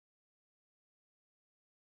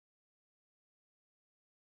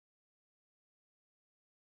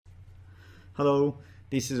Hello,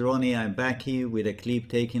 this is Ronnie. I'm back here with a clip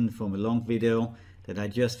taken from a long video that I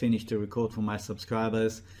just finished to record for my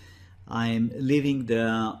subscribers. I'm leaving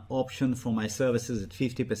the option for my services at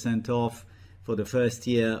 50% off for the first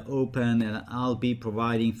year open, and I'll be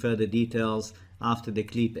providing further details after the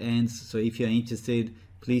clip ends. So if you're interested,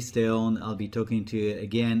 please stay on. I'll be talking to you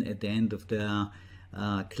again at the end of the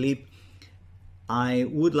clip. I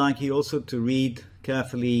would like you also to read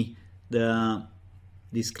carefully the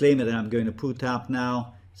disclaimer that I'm going to put up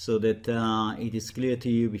now, so that it is clear to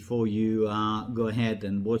you before you go ahead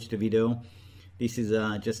and watch the video. This is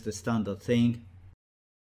just a standard thing.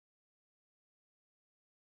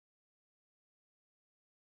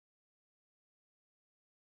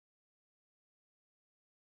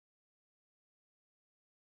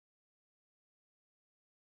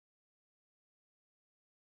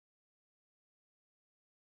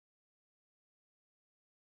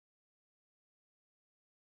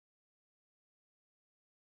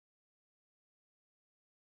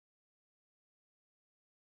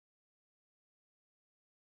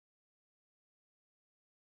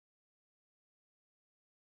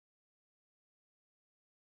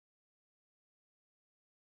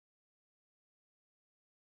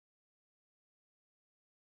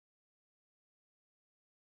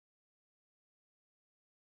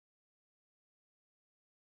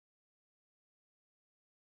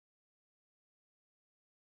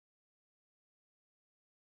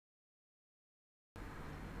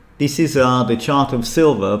 This is the chart of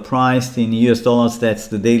silver priced in US dollars. That's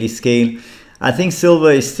the daily scale. I think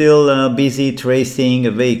silver is still busy tracing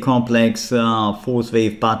a very complex fourth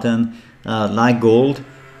wave pattern like gold,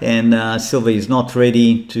 and silver is not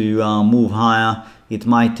ready to move higher. It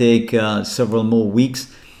might take several more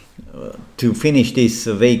weeks to finish this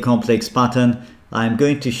very complex pattern. I'm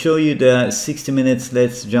going to show you the 60 minutes.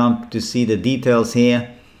 Let's jump to see the details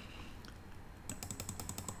here.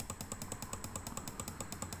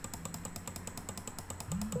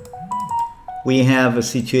 We have a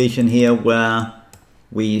situation here where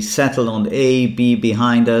we settled on A, B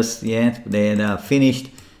behind us, yet they're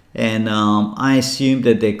finished, and I assume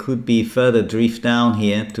that there could be further drift down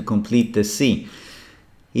here to complete the C.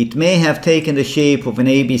 It may have taken the shape of an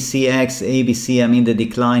ABCX, ABC, I'm in the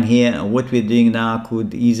decline here, and what we're doing now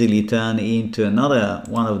could easily turn into another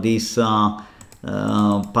one of these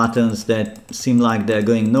patterns that seem like they're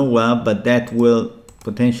going nowhere, but that will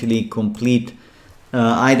potentially complete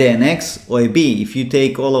either an X or a B. If you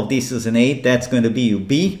take all of this as an 8, that's going to be your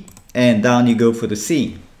B, and down you go for the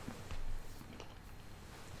C.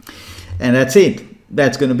 And that's it.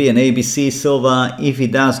 That's going to be an ABC silver. If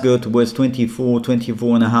it does go towards 24,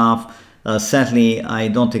 24 and a half, sadly, I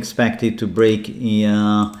don't expect it to break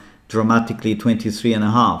dramatically 23 and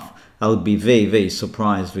a half. I would be very, very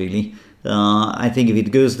surprised, really. I think if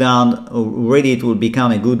it goes down, already it will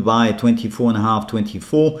become a good buy at 24 and a half,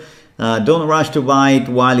 24. Don't rush to buy it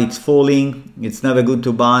while it's falling. It's never good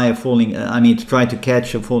to buy a falling, to try to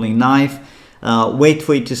catch a falling knife. Wait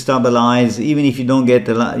for it to stabilize. Even if you don't get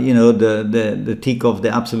the tick of the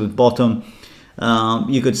absolute bottom,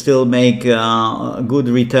 you could still make good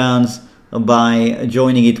returns by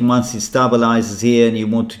joining it once it stabilizes here. And you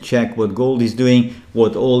want to check what gold is doing,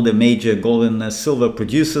 what all the major gold and silver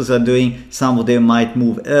producers are doing. Some of them might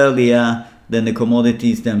move earlier than the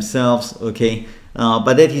commodities themselves, okay?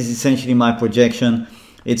 But that is essentially my projection.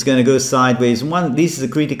 It's going to go sideways. This is a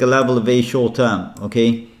critical level, very short term,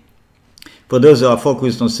 okay? For those who are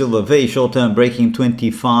focused on silver, very short term, breaking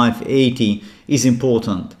 25.80 is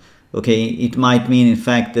important, okay? It might mean, in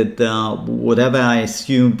fact, that whatever I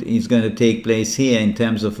assumed is going to take place here in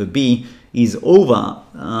terms of a B is over.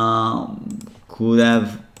 Could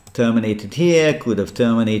have terminated here, could have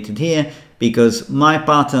terminated here, because my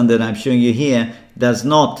pattern that I'm showing you here does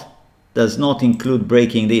not include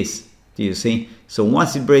breaking this. Do you see? So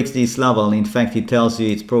once it breaks this level, in fact, it tells you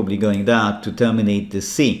it's probably going down to terminate the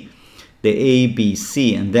C, the A, B,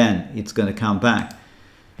 C, and then it's going to come back.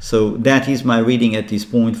 So that is my reading at this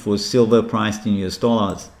point for silver priced in US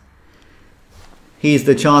dollars. Here's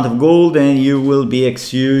the chart of gold, and you will be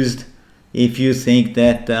excused if you think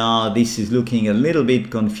that this is looking a little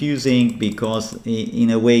bit confusing, because in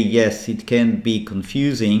a way, yes, it can be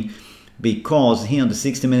confusing. Because here on the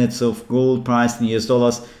 60 minutes of gold priced in US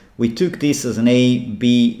dollars, we took this as an A,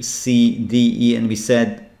 B, C, D, E, and we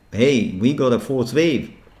said, hey, we got a fourth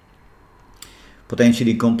wave,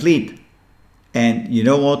 potentially complete. And you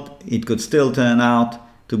know what? It could still turn out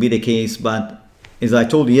to be the case. But as I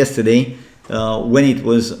told you yesterday, when it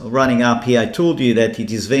was running up here, I told you that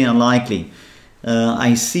it is very unlikely.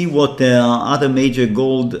 I see what the other major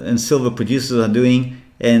gold and silver producers are doing,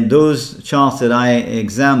 and those charts that I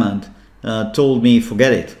examined told me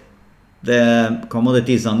forget it. The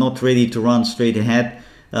commodities are not ready to run straight ahead.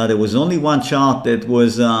 There was only one chart that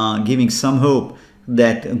was giving some hope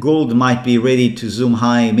that gold might be ready to zoom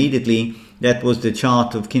high immediately. That was the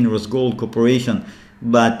chart of Kinross Gold Corporation.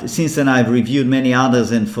 But since then I've reviewed many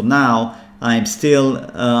others, and for now I'm still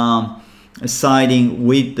siding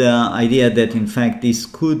with the idea that in fact this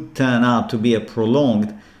could turn out to be a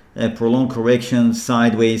prolonged correction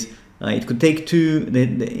sideways. It could take two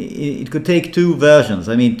versions.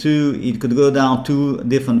 I mean, it could go down two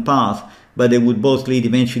different paths, but they would both lead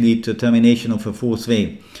eventually to termination of a fourth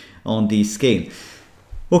wave on the scale.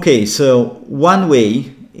 Okay, so one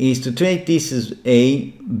way is to take this as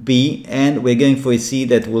A, B, and we're going for a C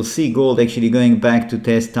that will see gold actually going back to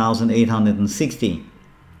test 1860.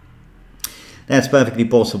 That's perfectly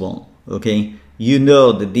possible. Okay, you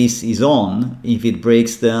know that this is on if it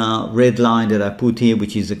breaks the red line that I put here,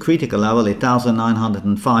 which is a critical level at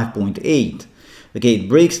 1905.8. okay, it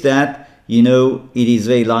breaks that, you know it is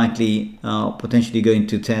very likely potentially going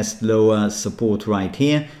to test lower support right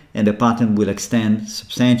here, and the pattern will extend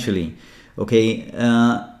substantially. Okay,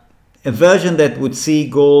 a version that would see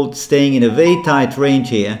gold staying in a very tight range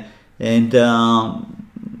here and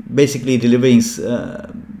basically delivering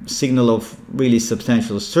signal of really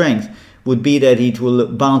substantial strength would be that it will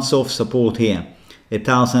bounce off support here at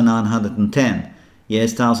 1910.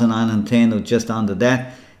 Yes, 1910 or just under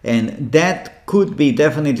that, and that could be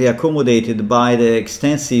definitely accommodated by the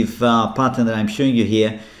extensive pattern that I'm showing you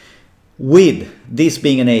here, with this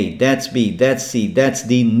being an A, that's B, that's C, that's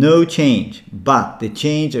D, no change. But the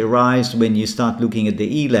change arrives when you start looking at the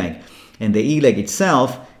E leg, and the E leg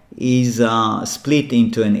itself is split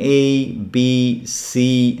into an A, B,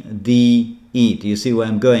 C, D, E. Do you see where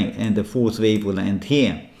I'm going? And the fourth wave will end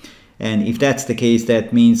here. And if that's the case,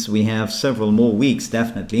 that means we have several more weeks,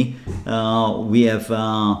 definitely. We have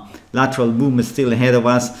lateral movement still ahead of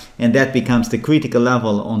us, and that becomes the critical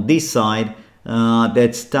level on this side.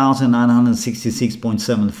 That's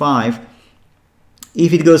 1966.75.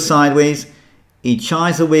 If it goes sideways, it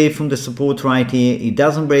shies away from the support right here, it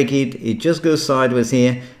doesn't break it, it just goes sideways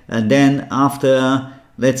here, and then after,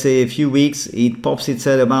 let's say, a few weeks, it pops its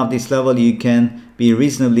head above this level. You can be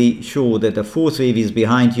reasonably sure that the fourth wave is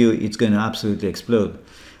behind you. It's going to absolutely explode.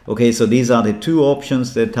 Okay, so these are the two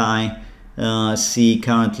options that I see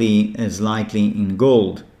currently as likely in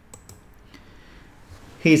gold.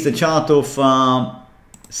 Here's the chart of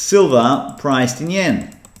silver priced in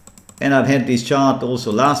yen. And I've had this chart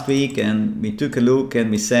also last week, and we took a look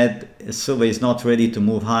and we said silver is not ready to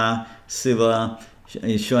move higher. Silver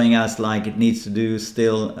is showing us like it needs to do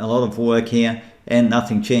still a lot of work here, and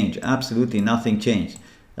nothing changed. Absolutely nothing changed.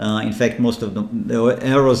 In fact, most of the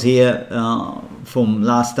arrows here from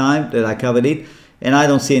last time that I covered it, and I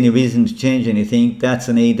don't see any reason to change anything. That's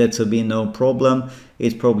an A, that's a B, no problem.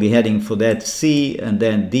 It's probably heading for that C and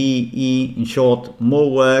then D, E. In short, more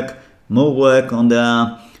work on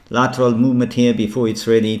the lateral movement here before it's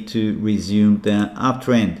ready to resume the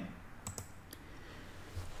uptrend.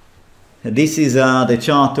 This is the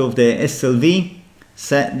chart of the SLV.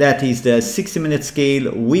 That is the 60-minute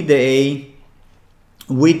scale with the A,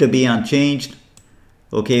 with the B unchanged.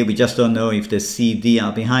 Okay, we just don't know if the C, D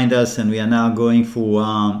are behind us, and we are now going for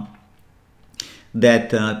that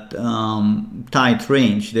tight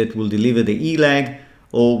range that will deliver the E leg,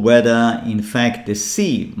 or whether in fact the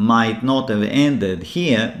C might not have ended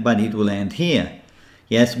here, but it will end here.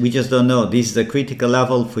 Yes, we just don't know. This is a critical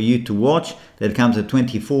level for you to watch. That comes at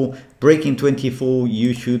 24. Breaking 24,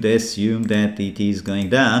 you should assume that it is going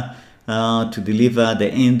there to deliver the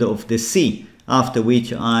end of the C, after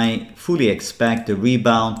which I fully expect a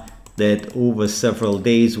rebound that over several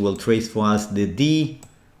days will trace for us the D.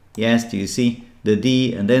 Yes, do you see? The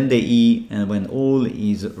D and then the E, and when all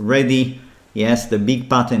is ready, yes, the big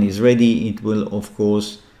pattern is ready, it will of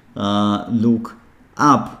course look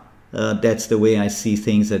up. That's the way I see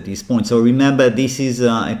things at this point. So remember, this is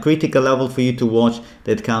a critical level for you to watch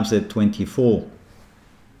that comes at 24.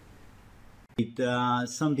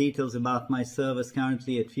 Some details about my service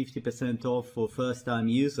currently at 50% off for first-time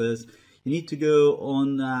users. You need to go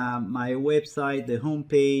on my website, the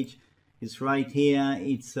homepage. It's right here.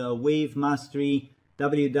 It's Wave Mastery,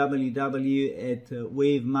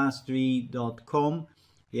 www.wavemastery.com.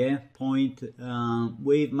 Yeah,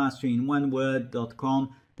 wavemastery in one word.com.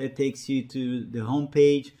 That takes you to the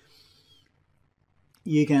homepage.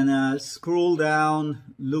 You can scroll down,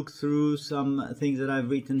 look through some things that I've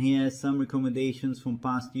written here, some recommendations from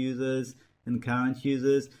past users and current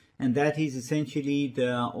users, and that is essentially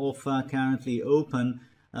the offer currently open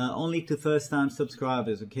only to first-time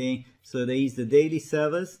subscribers. Okay, so there is the daily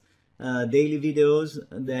service. daily videos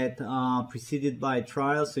that are preceded by a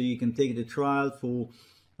trial, so you can take the trial for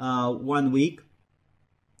 1 week,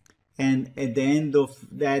 and at the end of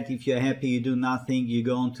that, if you're happy, you do nothing, you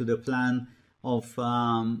go on to the plan of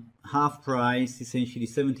half price. Essentially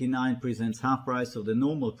 79 presents half price of the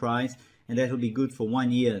normal price, and that will be good for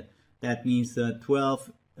 1 year. That means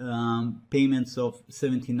 12 payments of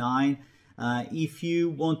 79. If you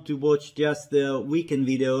want to watch just the weekend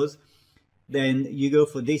videos, then you go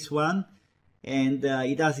for this one, and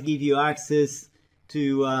it does give you access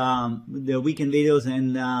to the weekend videos,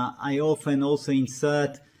 and I often also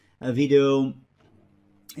insert a video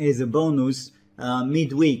as a bonus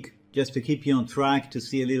midweek, just to keep you on track, to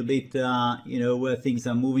see a little bit you know, where things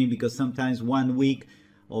are moving, because sometimes 1 week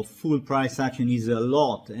of full price action is a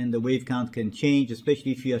lot, and the wave count can change,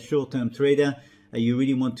 especially if you're a short-term trader. You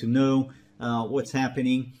really want to know what's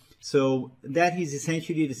happening. So that is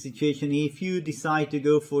essentially the situation. If you decide to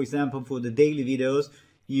go, for example, for the daily videos,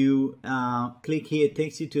 you click here, it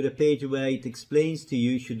takes you to the page where it explains to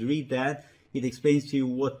you, you should read that, it explains to you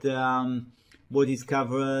what is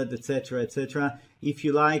covered, etc., etc. If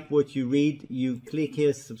you like what you read, you click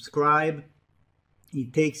here, subscribe.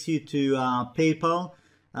 It takes you to PayPal,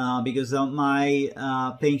 because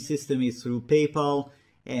my paying system is through PayPal,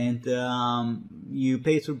 and you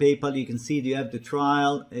pay through PayPal. You can see you have the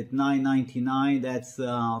trial at $9.99. That's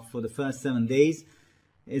for the first 7 days.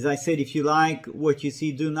 As I said, if you like what you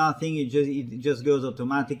see, do nothing. It just goes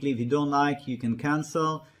automatically. If you don't like, you can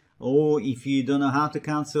cancel. Or if you don't know how to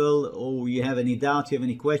cancel, or you have any doubt, you have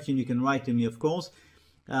any question, you can write to me, of course.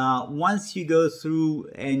 Once you go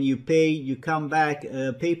through and you pay, you come back,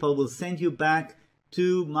 PayPal will send you back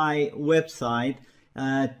to my website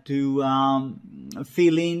to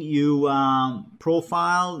fill in your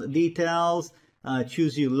profile details,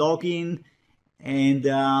 choose your login, and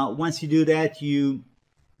once you do that, you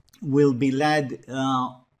will be led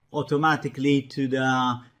automatically to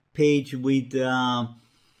the page with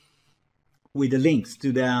the links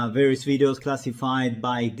to the various videos classified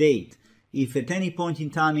by date. If at any point in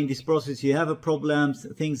time in this process you have a problem,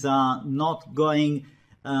 things are not going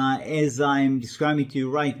as I'm describing to you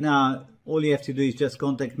right now, all you have to do is just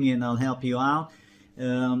contact me and I'll help you out.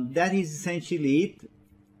 That is essentially it.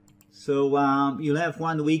 So you'll have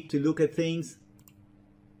 1 week to look at things.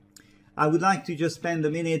 I would like to just spend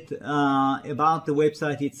a minute about the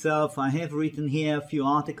website itself. I have written here a few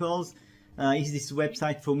articles. Is this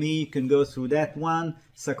website for me? You can go through that one.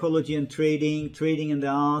 Psychology and trading, trading and the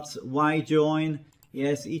arts, why join?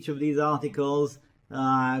 Yes, each of these articles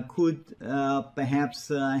could perhaps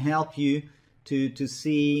help you to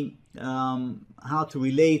see how to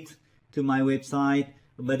relate to my website,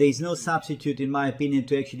 but there is no substitute, in my opinion,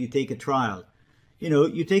 to actually take a trial. You know,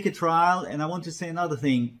 you take a trial, and I want to say another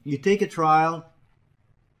thing. You take a trial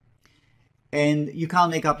and you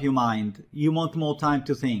can't make up your mind. You want more time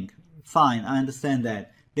to think. Fine, I understand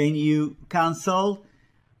that. Then you cancel,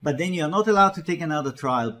 but then you are not allowed to take another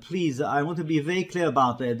trial. Please, I want to be very clear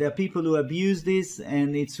about that. There are people who abuse this,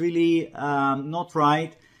 and it's really not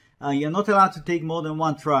right. You're not allowed to take more than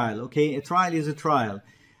one trial, okay? A trial is a trial.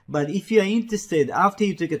 But if you're interested, after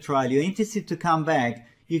you take a trial, you're interested to come back,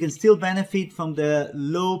 you can still benefit from the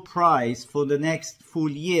low price for the next full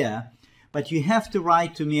year. But you have to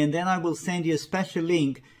write to me, and then I will send you a special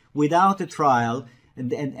link without a trial.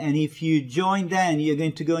 And if you join, then you're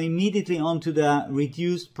going to go immediately onto the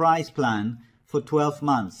reduced price plan for 12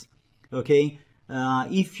 months. Okay?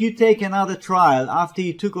 If you take another trial after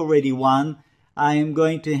you took already one, I am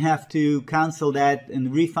going to have to cancel that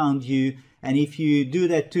and refund you. And if you do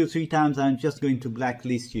that 2 or 3 times, I'm just going to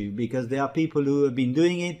blacklist you, because there are people who have been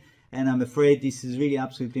doing it, and I'm afraid this is really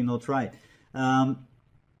absolutely not right.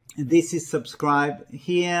 This is subscribe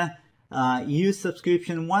here. Use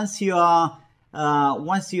subscription. Once you are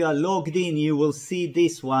logged in, you will see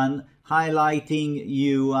this one highlighting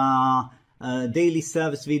you daily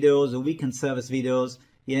service videos or weekend service videos.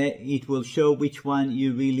 Yeah, it will show which one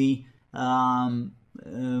you really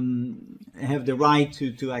have the right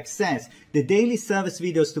to access. The daily service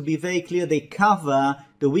videos, to be very clear, they cover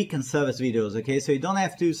the weekend service videos. Okay, so you don't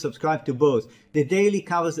have to subscribe to both. The daily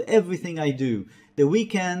covers everything I do. The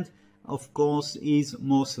weekend, of course, is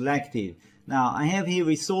more selective. Now, I have here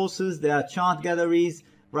resources. There are chart galleries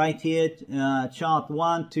right here, chart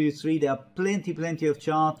 1, 2, 3. There are plenty of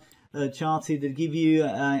charts here that give you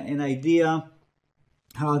an idea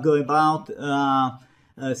how I go about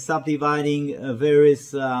subdividing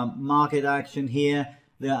various market action here.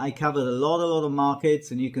 I covered a lot of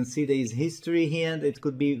markets, and you can see there is history here that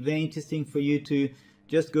could be very interesting for you to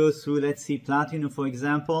just go through. Let's see, platinum, for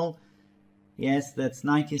example. Yes, that's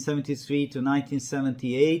 1973 to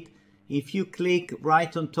 1978. if you click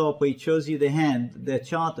right on top where it shows you the hand, the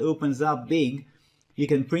chart opens up big. You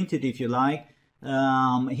can print it if you like.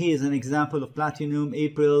 Here's an example of platinum,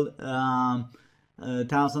 April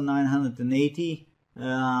 1980.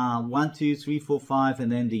 1, 2, 3, 4, 5, and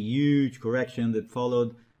then the huge correction that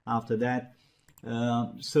followed after that.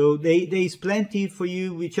 So there is plenty for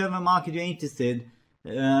you, whichever market you're interested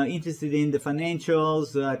in, the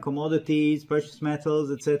financials, commodities, precious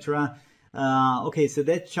metals, etc. Okay, so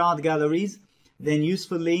that's chart galleries. Then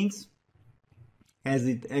useful links, as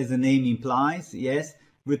the name implies. Yes,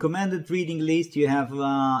 recommended reading list. You have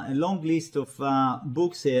a long list of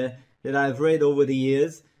books here that I've read over the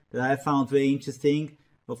years that I found very interesting.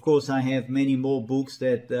 Of course, I have many more books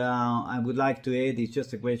that I would like to add. It's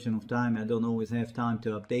just a question of time. I don't always have time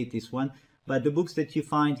to update this one. But the books that you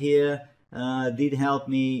find here did help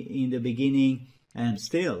me in the beginning, and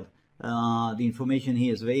still the information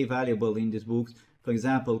here is very valuable in these books. For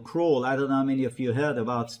example, Kroll. I don't know how many of you heard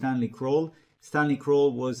about Stanley Kroll. Stanley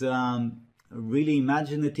Kroll was a really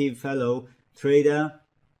imaginative fellow trader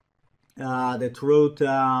that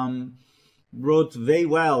wrote very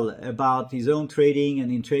well about his own trading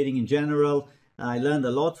and in trading in general. I learned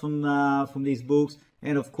a lot from these books.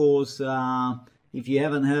 And of course, if you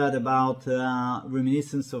haven't heard about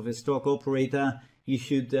Reminiscence of a Stock Operator, you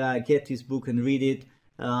should get this book and read it.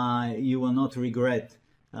 You will not regret.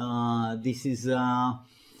 This is a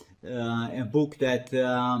book that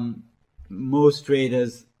most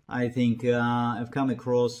traders, I think, have come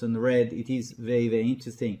across and read. It is very, very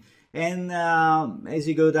interesting. And as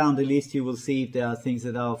you go down the list, you will see if there are things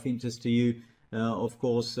that are of interest to you. Of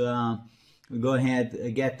course, go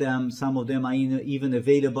ahead, get them. Some of them are even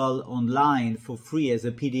available online for free as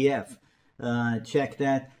a PDF. Check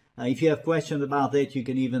that. If you have questions about that, you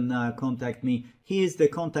can even contact me. Here's the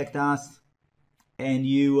contact us, and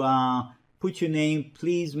you put your name.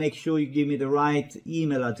 Please make sure you give me the right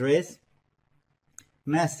email address.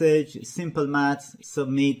 Message, simple maths,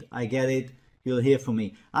 submit, I get it. You'll hear from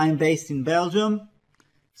me. I'm based in Belgium,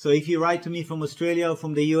 so if you write to me from Australia or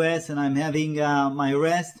from the US and I'm having my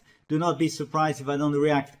rest, do not be surprised if I don't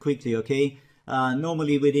react quickly, okay?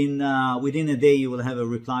 Normally within a day you will have a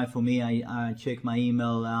reply from me. I check my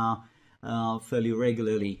email fairly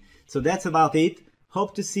regularly. So that's about it.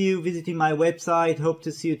 Hope to see you visiting my website. Hope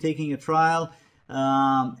to see you taking a trial.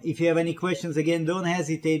 If you have any questions, again, don't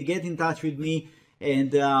hesitate. Get in touch with me,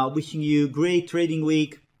 and wishing you a great trading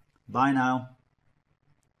week. Bye now.